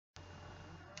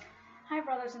Hi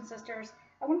brothers and sisters,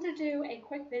 I wanted to do a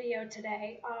quick video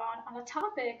today on a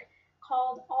topic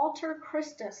called Alter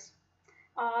Christus.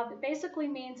 That basically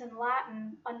means in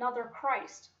Latin, another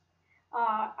Christ.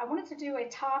 I wanted to do a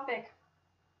topic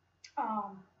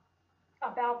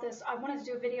about this. I wanted to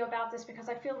do a video about this because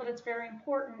I feel that it's very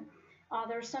important.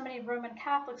 There are so many Roman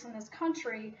Catholics in this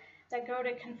country that go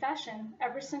to confession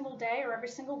every single day or every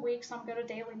single week. Some go to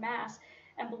daily mass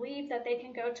and believe that they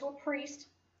can go to a priest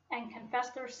and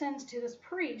confess their sins to this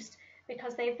priest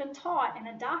because they've been taught and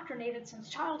indoctrinated since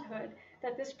childhood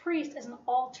that this priest is an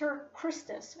alter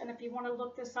Christus. And if you want to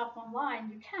look this up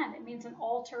online, you can. It means an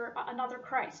alter, another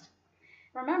Christ.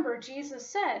 Remember, Jesus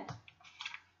said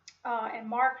in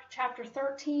Mark chapter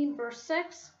 13, verse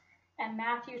 6, and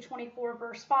Matthew 24,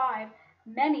 verse 5,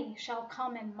 many shall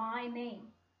come in my name,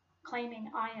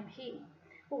 claiming I am he.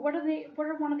 Well, what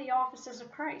are one of the offices of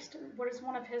Christ? What is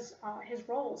one of his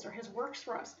roles or his works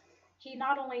for us? He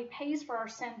not only pays for our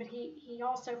sin, but he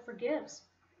also forgives.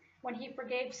 When he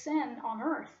forgave sin on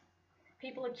earth,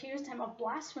 people accused him of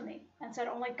blasphemy and said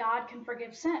only God can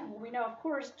forgive sin. Well, we know, of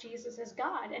course, Jesus is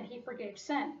God and he forgave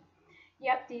sin.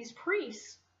 Yet these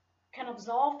priests can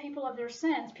absolve people of their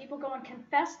sins. People go and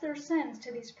confess their sins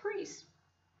to these priests.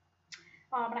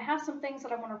 And I have some things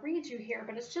that I want to read you here,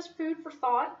 but it's just food for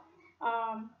thought.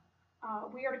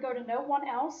 We are to go to no one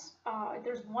else.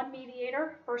 There's one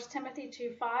mediator. 1 Timothy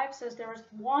 2:5 says there is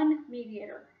one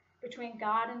mediator between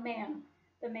God and man,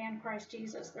 the man Christ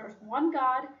Jesus. There is one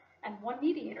God and one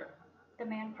mediator, the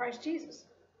man Christ Jesus.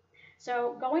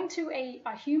 So going to a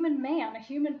human man, a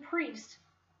human priest,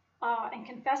 and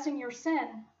confessing your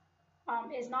sin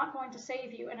is not going to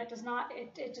save you, and it does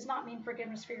not mean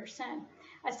forgiveness for your sin.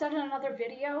 I said in another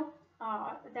video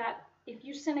that if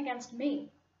you sin against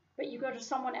me, but you go to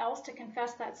someone else to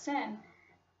confess that sin,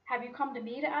 have you come to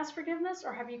me to ask forgiveness,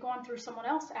 or have you gone through someone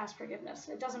else to ask forgiveness?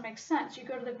 It doesn't make sense. You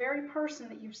go to the very person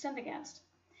that you've sinned against.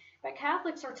 But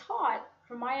Catholics are taught,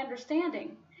 from my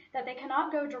understanding, that they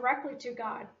cannot go directly to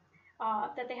God,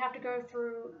 that they have to go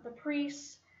through the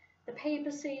priests, the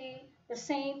papacy, the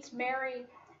saints, Mary,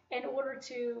 in order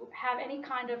to have any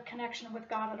kind of connection with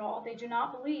God at all. They do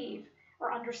not believe,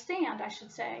 or understand, I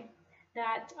should say,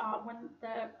 that when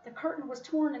the curtain was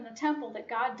torn in the temple, that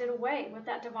God did away with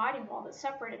that dividing wall that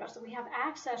separated us, that we have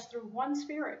access through one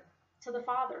Spirit to the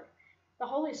Father, the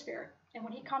Holy Spirit. And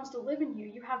when he comes to live in you,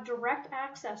 you have direct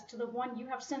access to the one you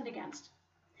have sinned against.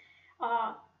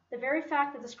 The very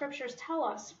fact that the scriptures tell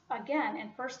us, again, in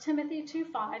 1 Timothy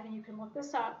 2:5, and you can look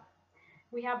this up,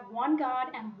 we have one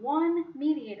God and one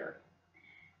mediator.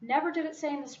 Never did it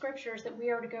say in the scriptures that we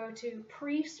are to go to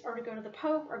priests or to go to the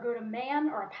Pope or go to man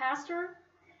or a pastor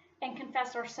and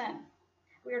confess our sin.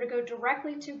 We are to go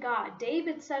directly to God.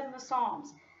 David said in the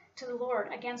Psalms to the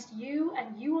Lord, against you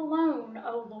and you alone,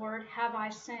 O Lord, have I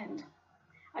sinned.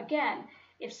 Again,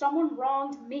 if someone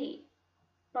wronged me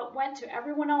but went to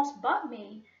everyone else but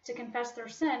me to confess their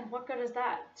sin, what good is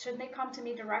that? Shouldn't they come to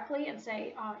me directly and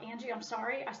say, Angie, I'm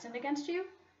sorry, I sinned against you,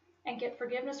 and get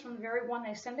forgiveness from the very one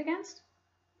they sinned against?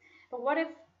 But what if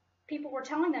people were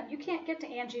telling them, you can't get to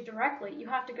Angie directly. You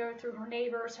have to go through her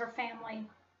neighbors, her family,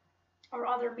 or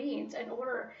other means in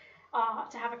order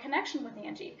to have a connection with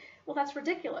Angie. Well, that's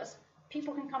ridiculous.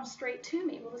 People can come straight to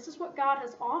me. Well, this is what God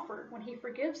has offered when he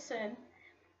forgives sin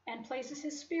and places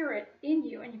his Spirit in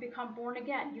you and you become born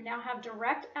again. You now have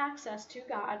direct access to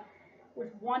God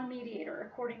with one mediator,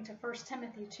 according to 1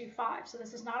 Timothy 2:5. So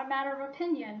this is not a matter of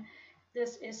opinion.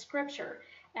 This is scripture.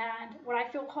 And what I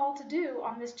feel called to do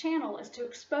on this channel is to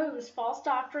expose false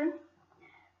doctrine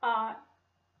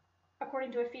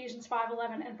according to Ephesians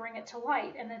 5:11 and bring it to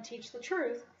light, and then teach the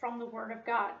truth from the Word of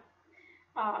God,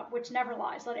 which never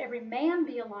lies. Let every man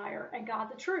be a liar and God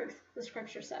the truth, the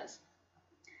scripture says.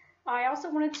 I also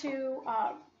wanted to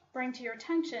bring to your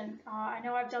attention, I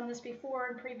know I've done this before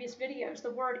in previous videos,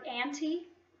 the word anti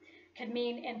can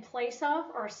mean in place of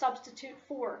or a substitute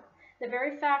for. The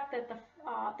very fact that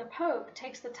the Pope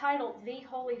takes the title, the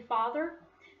Holy Father,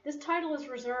 this title is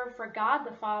reserved for God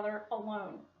the Father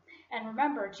alone. And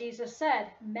remember, Jesus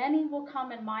said, many will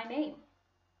come in my name,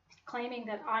 claiming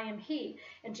that I am he.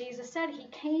 And Jesus said he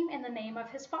came in the name of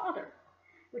his Father,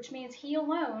 which means he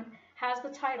alone has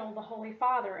the title, the Holy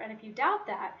Father. And if you doubt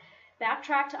that,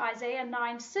 backtrack to Isaiah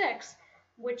 9:6,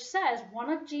 which says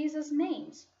one of Jesus'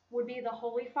 names would be the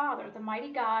Holy Father, the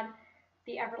mighty God,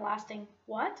 the everlasting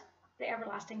what? The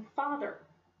everlasting Father.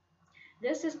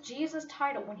 This is Jesus'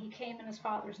 title when he came in his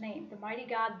Father's name, the mighty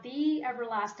God, the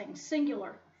everlasting,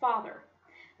 singular Father.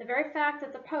 The very fact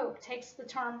that the Pope takes the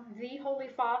term the Holy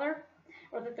Father,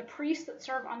 or that the priests that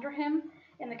serve under him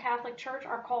in the Catholic Church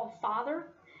are called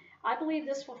Father, I believe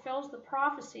this fulfills the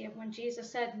prophecy of when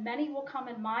Jesus said, "Many will come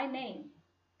in my name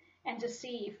and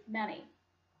deceive many."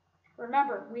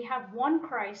 Remember, we have one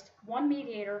Christ, one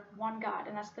mediator, one God,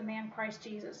 and that's the man Christ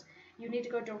Jesus. You need to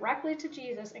go directly to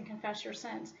Jesus and confess your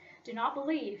sins. Do not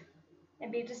believe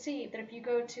and be deceived that if you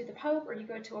go to the Pope or you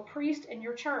go to a priest in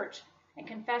your church and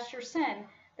confess your sin,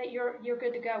 that you're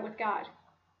good to go with God.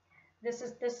 This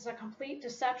is a complete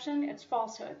deception. It's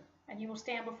falsehood. And you will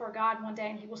stand before God one day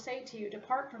and he will say to you,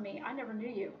 "Depart from me, I never knew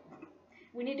you."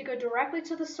 We need to go directly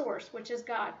to the source, which is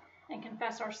God, and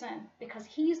confess our sin, because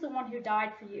he's the one who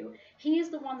died for you. He is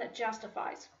the one that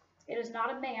justifies. It is not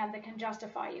a man that can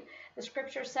justify you. The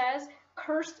scripture says,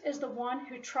 "Cursed is the one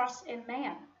who trusts in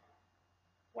man."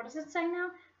 What does it say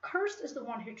now? Cursed is the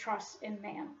one who trusts in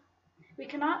man. We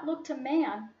cannot look to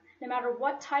man, no matter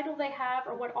what title they have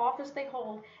or what office they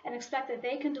hold, and expect that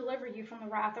they can deliver you from the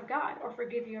wrath of God or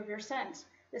forgive you of your sins.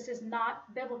 This is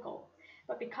not biblical.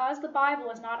 But because the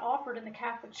Bible is not offered in the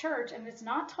Catholic Church and it's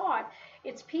not taught,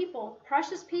 its people,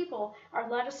 precious people, are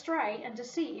led astray and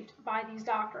deceived by these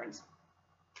doctrines.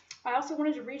 I also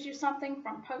wanted to read you something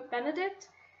from Pope Benedict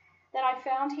that I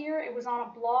found here. It was on a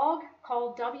blog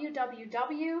called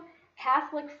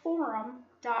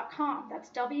www.catholicforum.com.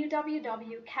 That's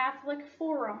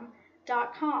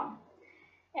www.catholicforum.com.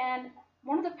 And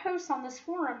one of the posts on this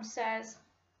forum says,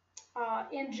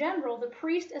 in general, the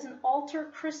priest is an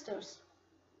alter Christus,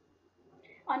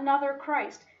 another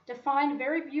Christ, defined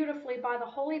very beautifully by the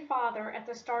Holy Father at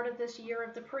the start of this year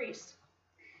of the priest.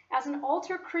 As an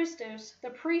alter Christus, the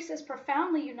priest is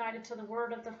profoundly united to the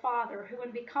Word of the Father, who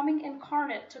in becoming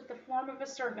incarnate took the form of a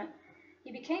servant.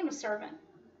 He became a servant.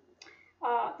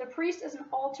 The priest is an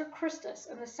alter Christus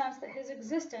in the sense that his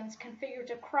existence, configured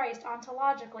to Christ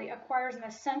ontologically, acquires an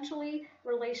essentially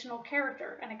relational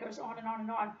character, and it goes on and on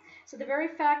and on. So the very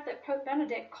fact that Pope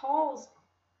Benedict calls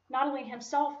not only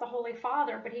himself the Holy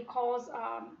Father, but he calls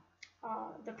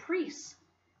the priests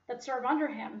that serve under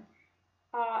him.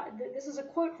 This is a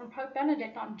quote from Pope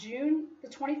Benedict on June the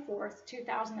 24th,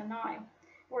 2009,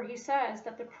 where he says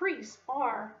that the priests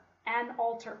are an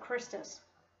alter Christus.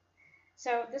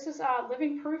 So this is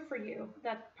living proof for you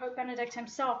that Pope Benedict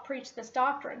himself preached this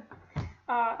doctrine.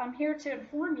 I'm here to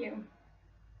inform you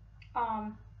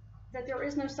that there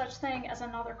is no such thing as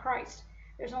another Christ.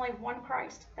 There's only one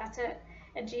Christ. That's it.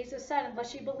 And Jesus said,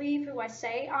 "Unless you believe who I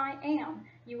say I am,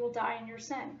 you will die in your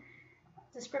sin."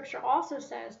 The scripture also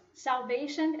says,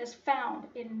 "Salvation is found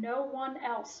in no one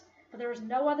else, for there is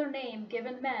no other name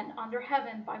given men under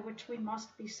heaven by which we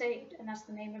must be saved." And that's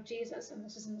the name of Jesus, and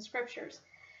this is in the scriptures.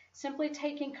 Simply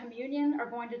taking communion or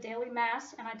going to daily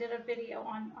mass, and I did a video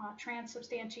on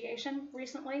transubstantiation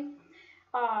recently,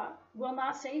 will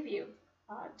not save you,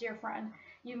 dear friend.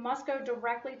 You must go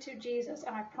directly to Jesus,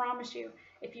 and I promise you,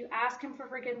 if you ask him for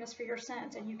forgiveness for your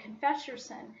sins and you confess your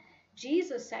sin,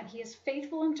 Jesus said he is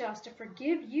faithful and just to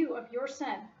forgive you of your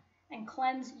sin and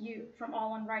cleanse you from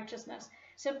all unrighteousness.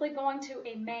 Simply going to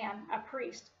a man, a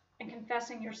priest, and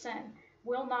confessing your sin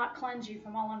will not cleanse you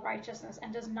from all unrighteousness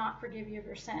and does not forgive you of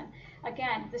your sin.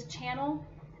 Again, this channel,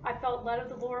 I felt led of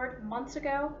the Lord months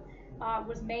ago,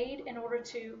 was made in order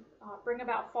to bring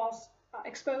about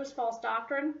expose false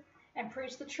doctrine and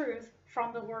preach the truth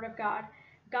from the Word of God.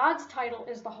 God's title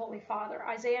is the Holy Father.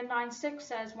 Isaiah 9:6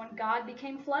 says, when God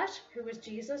became flesh, who is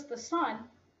Jesus, the Son,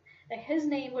 that his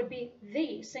name would be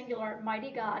the singular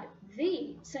mighty God,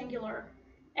 the singular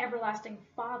everlasting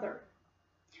Father.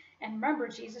 And remember,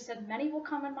 Jesus said, "Many will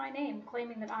come in my name,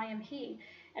 claiming that I am he."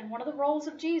 And one of the roles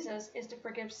of Jesus is to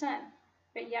forgive sin.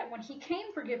 But yet when he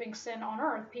came forgiving sin on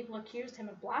earth, people accused him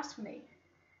of blasphemy.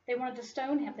 They wanted to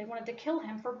stone him. They wanted to kill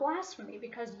him for blasphemy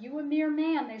because you, a mere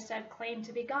man, they said, claim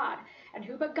to be God. And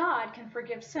who but God can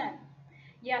forgive sin?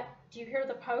 Yet, do you hear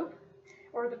the Pope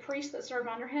or the priests that serve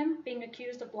under him being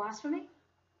accused of blasphemy?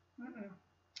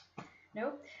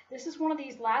 Nope. This is one of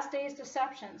these last days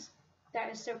deceptions that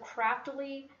is so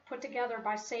craftily put together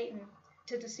by Satan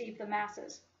to deceive the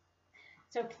masses.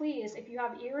 So please, if you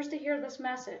have ears to hear this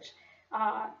message,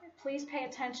 please pay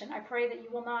attention. I pray that you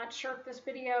will not shirk this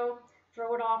video,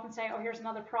 throw it off and say, "Oh, here's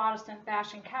another Protestant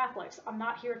bashing Catholics." I'm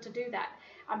not here to do that.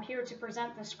 I'm here to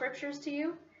present the scriptures to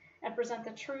you and present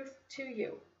the truth to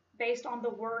you based on the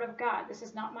Word of God. This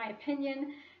is not my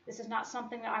opinion. This is not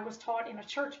something that I was taught in a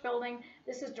church building.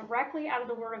 This is directly out of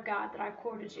the Word of God that I've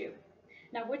quoted you.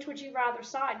 Now, which would you rather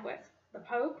side with? The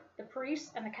Pope, the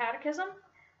priests, and the Catechism,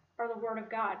 or the Word of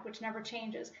God, which never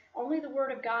changes? Only the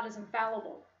Word of God is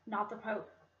infallible, not the Pope.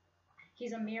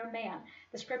 He's a mere man.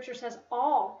 The scripture says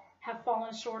all have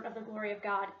fallen short of the glory of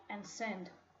God and sinned.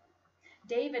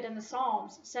 David in the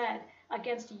Psalms said,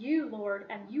 "Against you, Lord,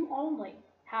 and you only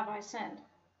have I sinned."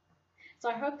 So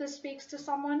I hope this speaks to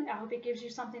someone. I hope it gives you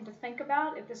something to think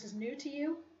about if this is new to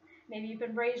you. Maybe you've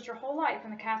been raised your whole life in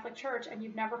the Catholic Church and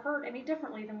you've never heard any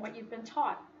differently than what you've been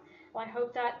taught. Well, I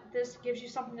hope that this gives you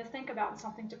something to think about and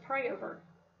something to pray over.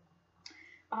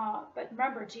 But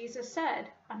remember, Jesus said,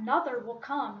 another will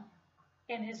come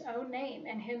in his own name,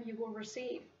 and him you will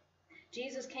receive.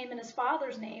 Jesus came in his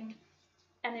Father's name,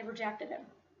 and they rejected him.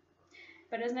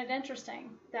 But isn't it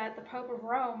interesting that the Pope of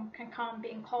Rome can come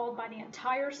being called by the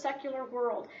entire secular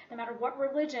world, no matter what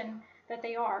religion that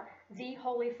they are, the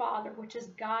Holy Father, which is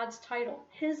God's title,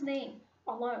 his name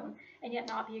alone, and yet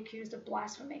not be accused of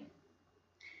blasphemy?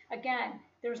 Again,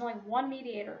 there's only one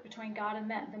mediator between God and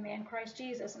men, the man Christ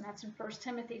Jesus, and that's in 1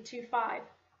 Timothy 2:5.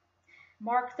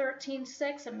 Mark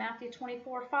 13:6 and Matthew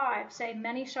 24:5 say,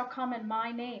 many shall come in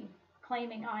my name,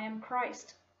 claiming I am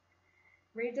Christ.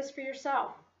 Read this for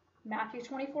yourself. Matthew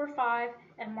 24:5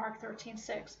 and Mark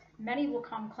 13:6. Many will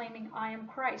come claiming I am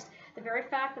Christ. The very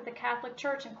fact that the Catholic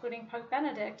Church, including Pope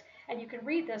Benedict, and you can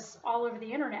read this all over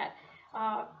the internet,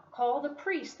 call the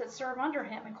priests that serve under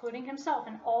him, including himself,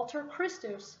 an alter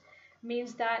Christus,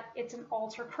 means that it's an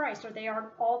alter Christ, or they are an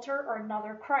alter or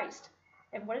another Christ.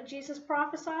 And what did Jesus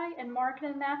prophesy in Mark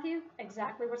and in Matthew?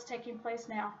 Exactly what's taking place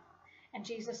now. And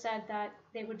Jesus said that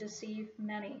they would deceive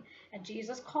many. And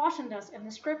Jesus cautioned us in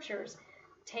the scriptures,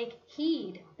 take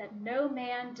heed that no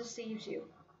man deceives you.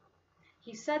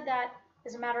 He said that,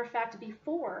 as a matter of fact,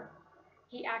 before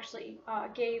he actually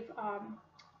gave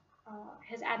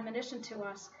his admonition to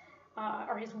us,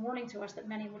 or his warning to us that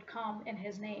many would come in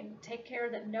his name. Take care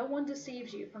that no one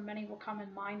deceives you, for many will come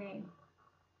in my name.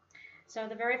 So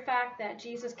the very fact that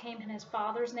Jesus came in his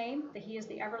Father's name, that he is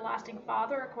the everlasting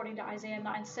Father, according to Isaiah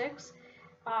 9:6,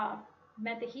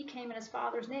 meant that he came in his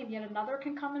Father's name. Yet another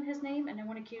can come in his name, and no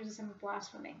one accuses him of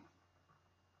blasphemy.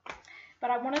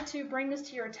 But I wanted to bring this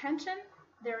to your attention.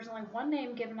 There is only one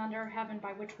name given under heaven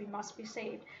by which we must be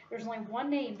saved. There's only one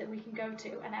name that we can go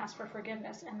to and ask for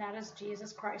forgiveness, and that is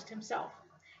Jesus Christ himself.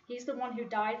 He's the one who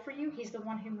died for you. He's the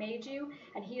one who made you,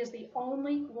 and he is the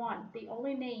only one, the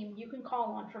only name you can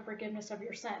call on for forgiveness of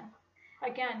your sin.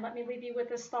 Again, let me leave you with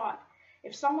this thought.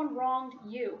 If someone wronged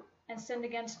you and sinned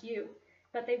against you,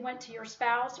 but they went to your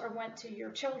spouse or went to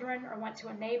your children or went to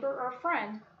a neighbor or a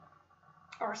friend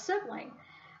or a sibling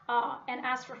and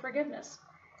asked for forgiveness,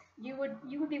 you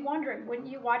would be wondering, wouldn't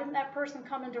you, why didn't that person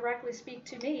come and directly speak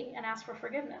to me and ask for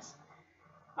forgiveness?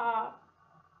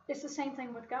 It's the same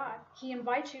thing with God. He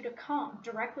invites you to come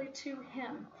directly to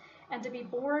him. And to be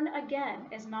born again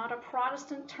is not a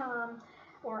Protestant term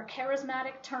or a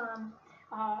charismatic term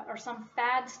or some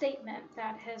fad statement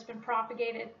that has been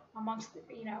propagated amongst,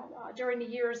 during the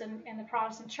years in the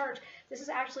Protestant church. This is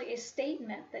actually a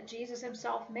statement that Jesus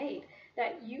himself made,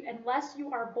 that unless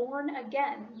you are born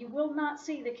again, you will not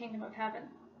see the kingdom of heaven.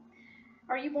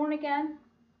 Are you born again,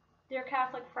 dear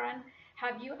Catholic friend?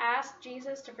 Have you asked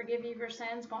Jesus to forgive you of your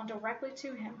sins, gone directly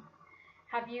to him?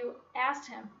 Have you asked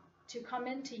him to come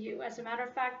into you? As a matter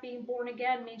of fact, being born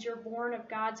again means you're born of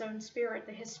God's own Spirit,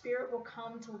 that his Spirit will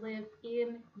come to live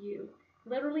in you,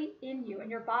 literally in you, and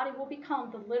your body will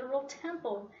become the literal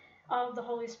temple of the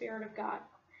Holy Spirit of God.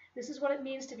 This is what it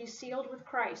means to be sealed with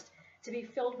Christ, to be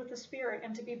filled with the Spirit,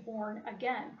 and to be born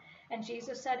again. And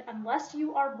Jesus said, unless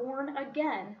you are born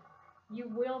again, you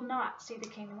will not see the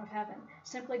kingdom of heaven.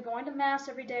 Simply going to Mass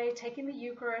every day, taking the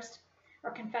Eucharist,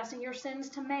 or confessing your sins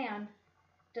to man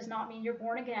does not mean you're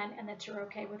born again and that you're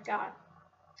okay with God.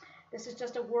 This is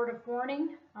just a word of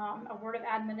warning, a word of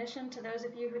admonition to those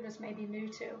of you who this may be new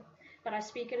to. But I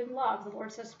speak it in love. The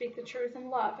Lord says speak the truth in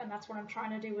love, and that's what I'm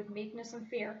trying to do with meekness and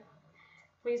fear.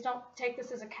 Please don't take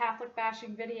this as a Catholic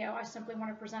bashing video. I simply want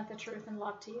to present the truth in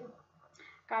love to you.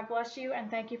 God bless you,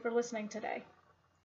 and thank you for listening today.